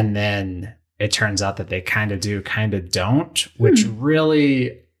 And then it turns out that they kind of do, kind of don't, which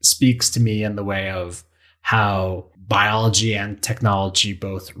really speaks to me in the way of how biology and technology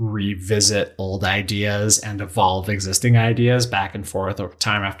both revisit old ideas and evolve existing ideas back and forth over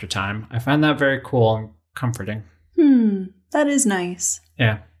time after time. I find that very cool and comforting. That is nice.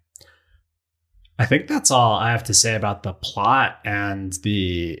 Yeah. I think that's all I have to say about the plot and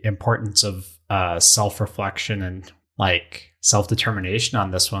the importance of self-reflection and like self-determination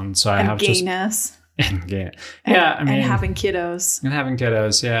on this one. So I have gayness. And having kiddos. And having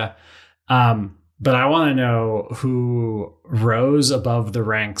kiddos, yeah. But I want to know who rose above the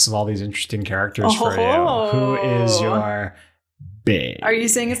ranks of all these interesting characters for you. Who is your bae? Are you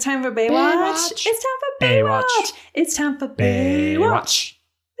saying it's time for Baywatch? It's time for Baywatch. It's time for Baywatch.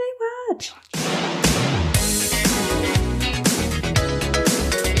 Baywatch.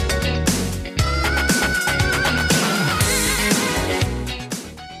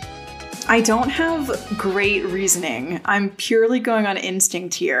 I don't have great reasoning. I'm purely going on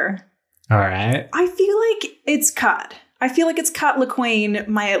instinct here. All right. I feel like it's Cut. I feel like it's Cut Lawquane,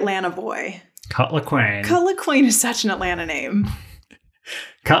 my Atlanta boy. Cut Lawquane. Cut Lawquane is such an Atlanta name.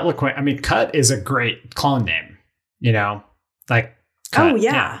 Cut Lawquane. I mean, Cut is a great clone name. You know, like. Cut,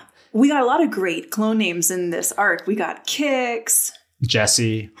 yeah. We got a lot of great clone names in this arc. We got Kix,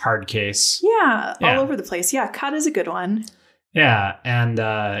 Jesse, Hardcase. Yeah, all over the place. Yeah, Cut is a good one. Yeah, and,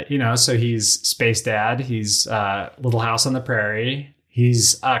 so he's Space Dad. He's Little House on the Prairie.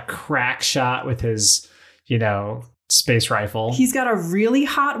 He's a crack shot with his, space rifle. He's got a really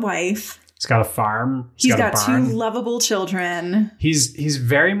hot wife. He's got a farm. He's got 2 lovable children. He's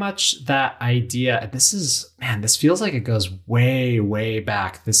very much that idea. And this feels like it goes way, way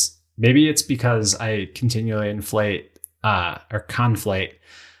back. Maybe it's because I continually inflate or conflate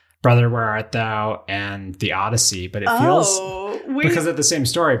Brother, Where Art Thou and The Odyssey, but it feels because of the same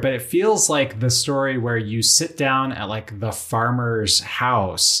story, but it feels like the story where you sit down at like the farmer's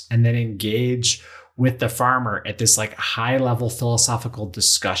house and then engage with the farmer at this like high level philosophical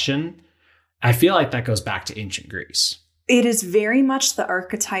discussion. I feel like that goes back to ancient Greece. It is very much the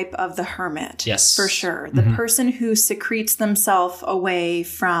archetype of the hermit. Yes. For sure. The person who secretes themselves away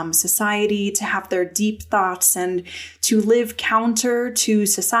from society to have their deep thoughts and to live counter to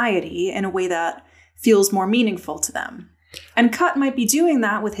society in a way that feels more meaningful to them. And Cut might be doing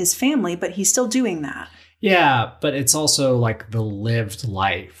that with his family, but he's still doing that. Yeah, but it's also like the lived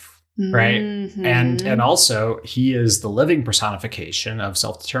life, right? And also he is the living personification of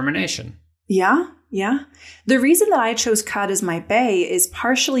self-determination. Yeah. Yeah. The reason that I chose Cut as my bae is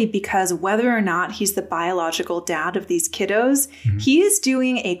partially because whether or not he's the biological dad of these kiddos, he is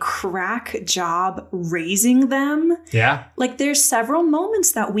doing a crack job raising them. Yeah. Like there's several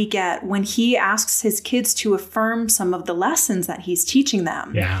moments that we get when he asks his kids to affirm some of the lessons that he's teaching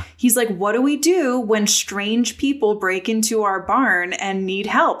them. Yeah. He's like, what do we do when strange people break into our barn and need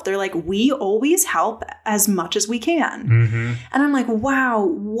help? They're like, we always help as much as we can. Mm-hmm. And I'm like, wow,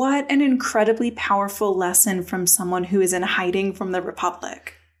 what an incredibly powerful lesson from someone who is in hiding from the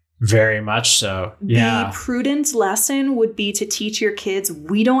Republic. Very much so. Yeah. The prudent lesson would be to teach your kids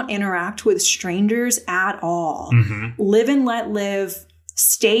we don't interact with strangers at all. Mm-hmm. Live and let live,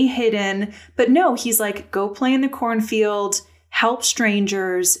 stay hidden. But no, he's like, go play in the cornfield, help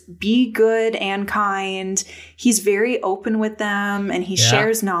strangers, be good and kind. He's very open with them and he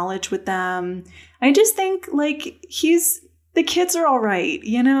shares knowledge with them. I just think like the kids are all right,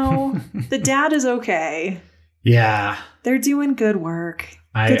 you know? The dad is okay. Yeah. They're doing good work.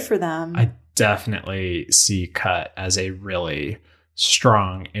 Good for them. I definitely see Cut as a really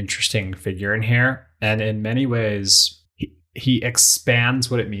strong, interesting figure in here. And in many ways, he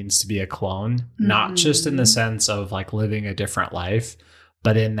expands what it means to be a clone, not just in the sense of like living a different life,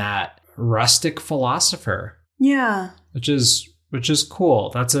 but in that rustic philosopher. Yeah. Which is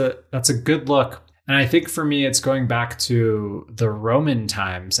cool. That's a good look. And I think for me, it's going back to the Roman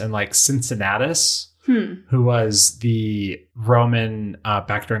times and like Cincinnatus, who was the Roman,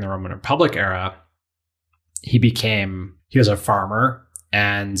 back during the Roman Republic era. He was a farmer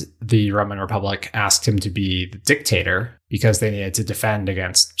and the Roman Republic asked him to be the dictator because they needed to defend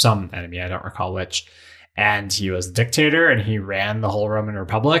against some enemy. I don't recall which. And he was the dictator and he ran the whole Roman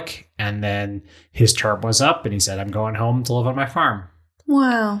Republic. And then his term was up and he said, I'm going home to live on my farm.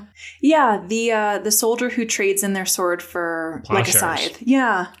 Wow. Yeah, the soldier who trades in their sword for like a scythe.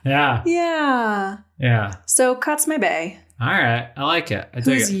 Yeah. Yeah. Yeah. Yeah. So Cut's my bae. All right. I like it.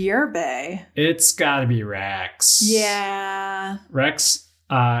 Who's your bae? It's got to be Rex. Yeah. Rex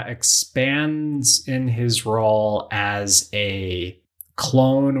expands in his role as a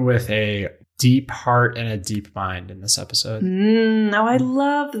clone with a deep heart and a deep mind in this episode. Oh, I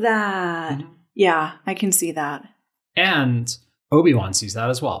love that. Mm-hmm. Yeah, I can see that. And Obi-Wan sees that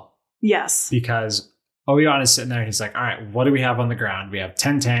as well. Yes. Because Obi-Wan is sitting there and he's like, all right, what do we have on the ground? We have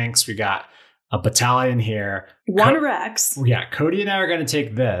 10 tanks. We got a battalion here. One Rex. Yeah, Cody and I are going to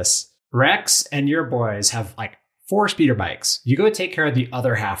take this. Rex and your boys have like 4 speeder bikes. You go take care of the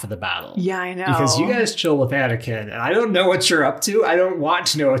other half of the battle. Yeah, I know. Because you guys chill with Anakin, and I don't know what you're up to. I don't want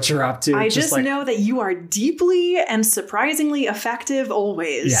to know what you're up to. I just know that you are deeply and surprisingly effective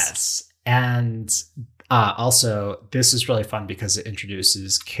always. Yes. And also, this is really fun because it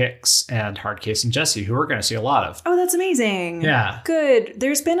introduces Kix and Hardcase and Jesse, who we're going to see a lot of. Oh, that's amazing. Yeah. Good.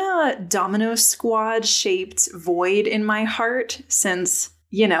 There's been a Domino Squad shaped void in my heart since,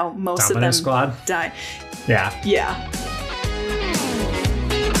 most Domino of them Squad? died. Yeah. Yeah.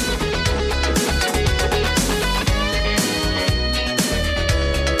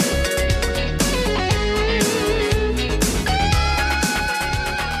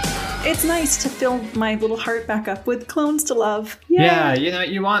 It's nice to fill my little heart back up with clones to love. Yay. Yeah,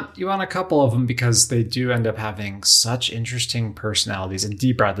 you want a couple of them because they do end up having such interesting personalities, and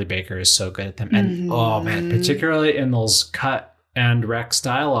Dee Bradley Baker is so good at them. And oh man, particularly in those Cut and Rex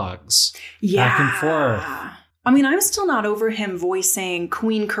dialogues, back and forth. I mean, I'm still not over him voicing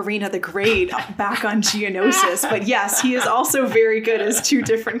Queen Karina the Great back on Geonosis, but yes, he is also very good as 2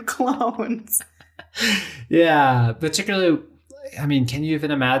 different clones. Yeah, particularly. I mean, can you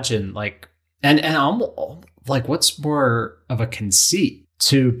even imagine and what's more of a conceit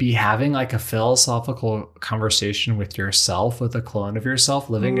to be having like a philosophical conversation with yourself, with a clone of yourself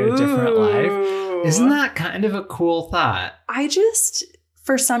living a different life? Isn't that kind of a cool thought?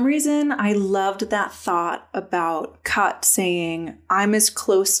 For some reason, I loved that thought about Cut saying, I'm as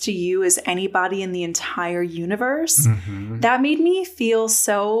close to you as anybody in the entire universe. Mm-hmm. That made me feel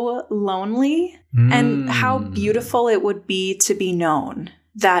so lonely and how beautiful it would be to be known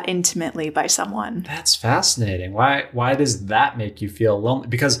that intimately by someone. That's fascinating. Why does that make you feel lonely?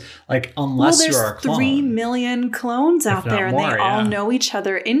 Because unless you're a clone. 3 million clones out there and they all know each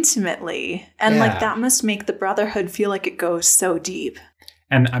other intimately. And that must make the brotherhood feel like it goes so deep.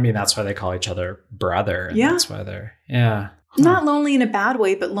 And I mean, that's why they call each other brother. And that's why they're, Not lonely in a bad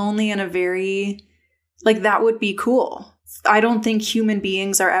way, but lonely in a very, that would be cool. I don't think human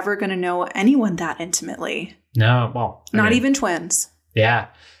beings are ever going to know anyone that intimately. No, well. Not even twins. Yeah.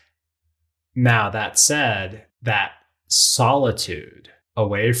 Now, that said, that solitude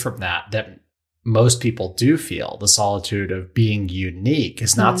away from that most people do feel. The solitude of being unique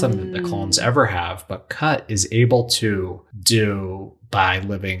is not something that the clones ever have, but Cut is able to do by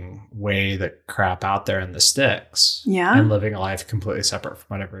living way the crap out there in the sticks. Yeah. And living a life completely separate from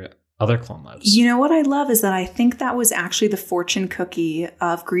whatever other clone lives. You know what I love is that I think that was actually the fortune cookie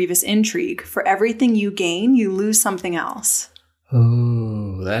of Grievous intrigue. For everything you gain, you lose something else.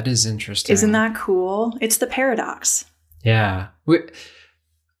 Oh, that is interesting. Isn't that cool? It's the paradox. Yeah.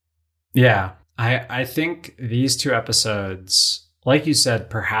 I think these two episodes, like you said,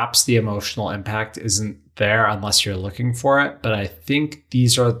 perhaps the emotional impact isn't there unless you're looking for it. But I think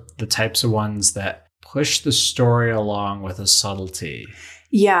these are the types of ones that push the story along with a subtlety.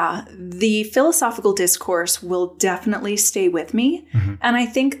 Yeah, the philosophical discourse will definitely stay with me. Mm-hmm. And I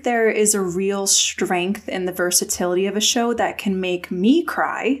think there is a real strength in the versatility of a show that can make me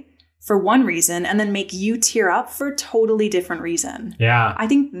cry for one reason and then make you tear up for a totally different reason. Yeah. I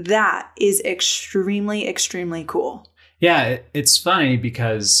think that is extremely, extremely cool. Yeah, it's funny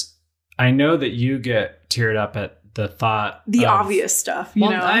because I know that you get teared up at the thought The of, obvious stuff, you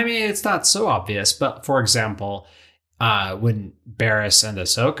know? I mean, it's not so obvious, but for example, when Barriss and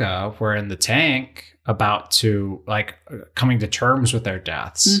Ahsoka were in the tank about to coming to terms with their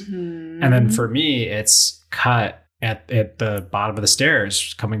deaths. Mm-hmm. And then for me, it's Cut at the bottom of the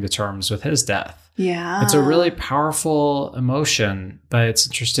stairs coming to terms with his death. Yeah. It's a really powerful emotion, but it's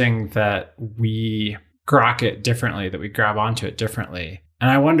interesting that we grok it differently, that we grab onto it differently. And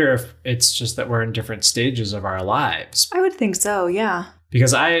I wonder if it's just that we're in different stages of our lives. I would think so, yeah.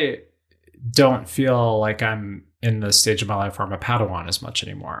 Because I don't feel like I'm in the stage of my life where I'm a Padawan as much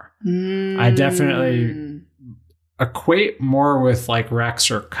anymore. I definitely equate more with like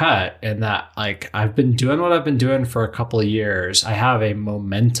Rex or Cut in that like I've been doing what I've been doing for a couple of years. I have a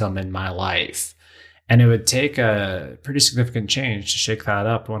momentum in my life. And it would take a pretty significant change to shake that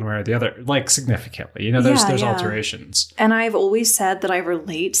up one way or the other, like significantly. You know, there's alterations. And I've always said that I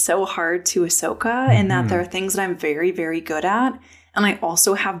relate so hard to Ahsoka and that there are things that I'm very, very good at. And I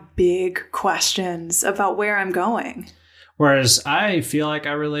also have big questions about where I'm going. Whereas I feel like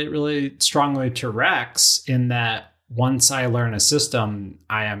I relate really strongly to Rex in that once I learn a system,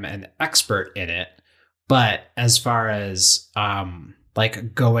 I am an expert in it. But as far as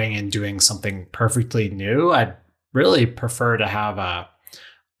like going and doing something perfectly new, I'd really prefer to have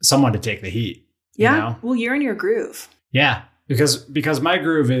someone to take the heat. Yeah. You know? Well, you're in your groove. Yeah. Because my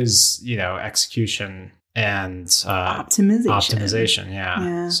groove is, you know, execution and optimization.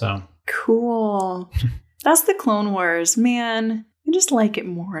 Yeah. So cool. That's the Clone Wars, man. I just like it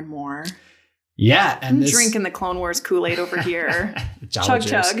more and more. Yeah, and I'm drinking the Clone Wars Kool-Aid over here. Chug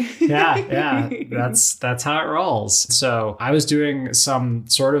chug. Yeah. That's how it rolls. So I was doing some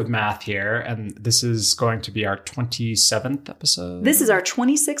sort of math here, and this is going to be our 27th episode. This is our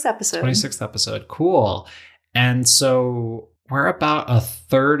 26th episode. 26th episode. Cool. And so we're about a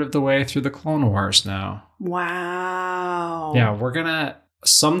third of the way through the Clone Wars now. Wow. Yeah, we're gonna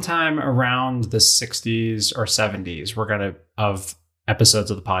sometime around the 60s or 70s. Of episodes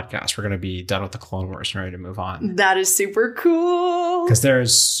of the podcast, we're going to be done with the Clone Wars and ready to move on. That is super cool. Because there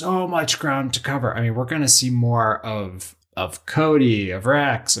is so much ground to cover. I mean, we're going to see more of Cody, of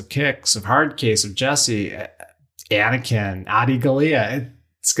Rex, of Kix, of Hardcase, of Jesse, Anakin, Adi Gallia.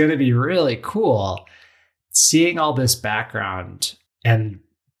 It's going to be really cool seeing all this background, and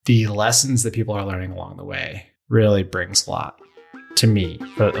the lessons that people are learning along the way really brings a lot to me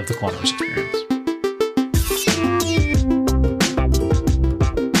of the Clone Wars experience.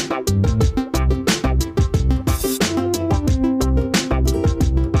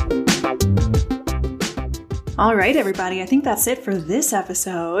 All right, everybody. I think that's it for this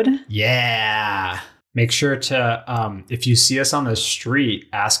episode. Yeah. Make sure to, if you see us on the street,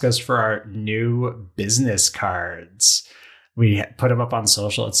 ask us for our new business cards. We put them up on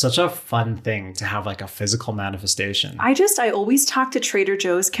social. It's such a fun thing to have like a physical manifestation. I always talk to Trader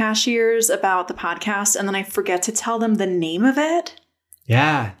Joe's cashiers about the podcast, and then I forget to tell them the name of it.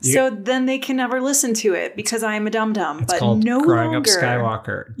 Yeah. So then they can never listen to it because I am a dum-dum. It's but called no Growing longer. Up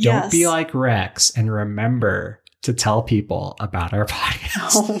Skywalker. Yes. Don't be like Rex and remember to tell people about our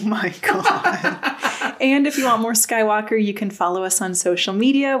podcast. Oh my God. And if you want more Skywalker, you can follow us on social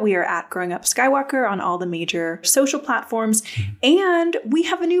media. We are at Growing Up Skywalker on all the major social platforms. And we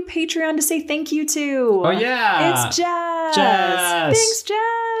have a new Patreon to say thank you to. Oh, yeah. It's Jess.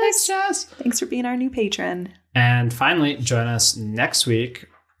 Thanks, Jess. Thanks for being our new patron. And finally, join us next week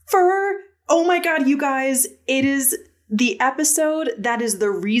oh my God, you guys, it is the episode that is the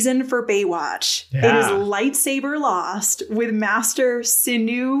reason for Baywatch. Yeah. It is Lightsaber Lost with Master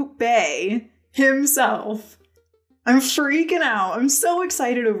Sinu Bay himself. I'm freaking out. I'm so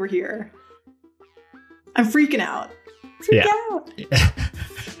excited over here. I'm freaking out. Freak out.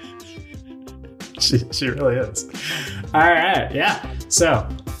 She really is. All right. Yeah. So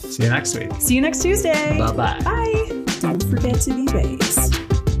see you next week. See you next Tuesday. Bye-bye. Bye. Don't forget to be based.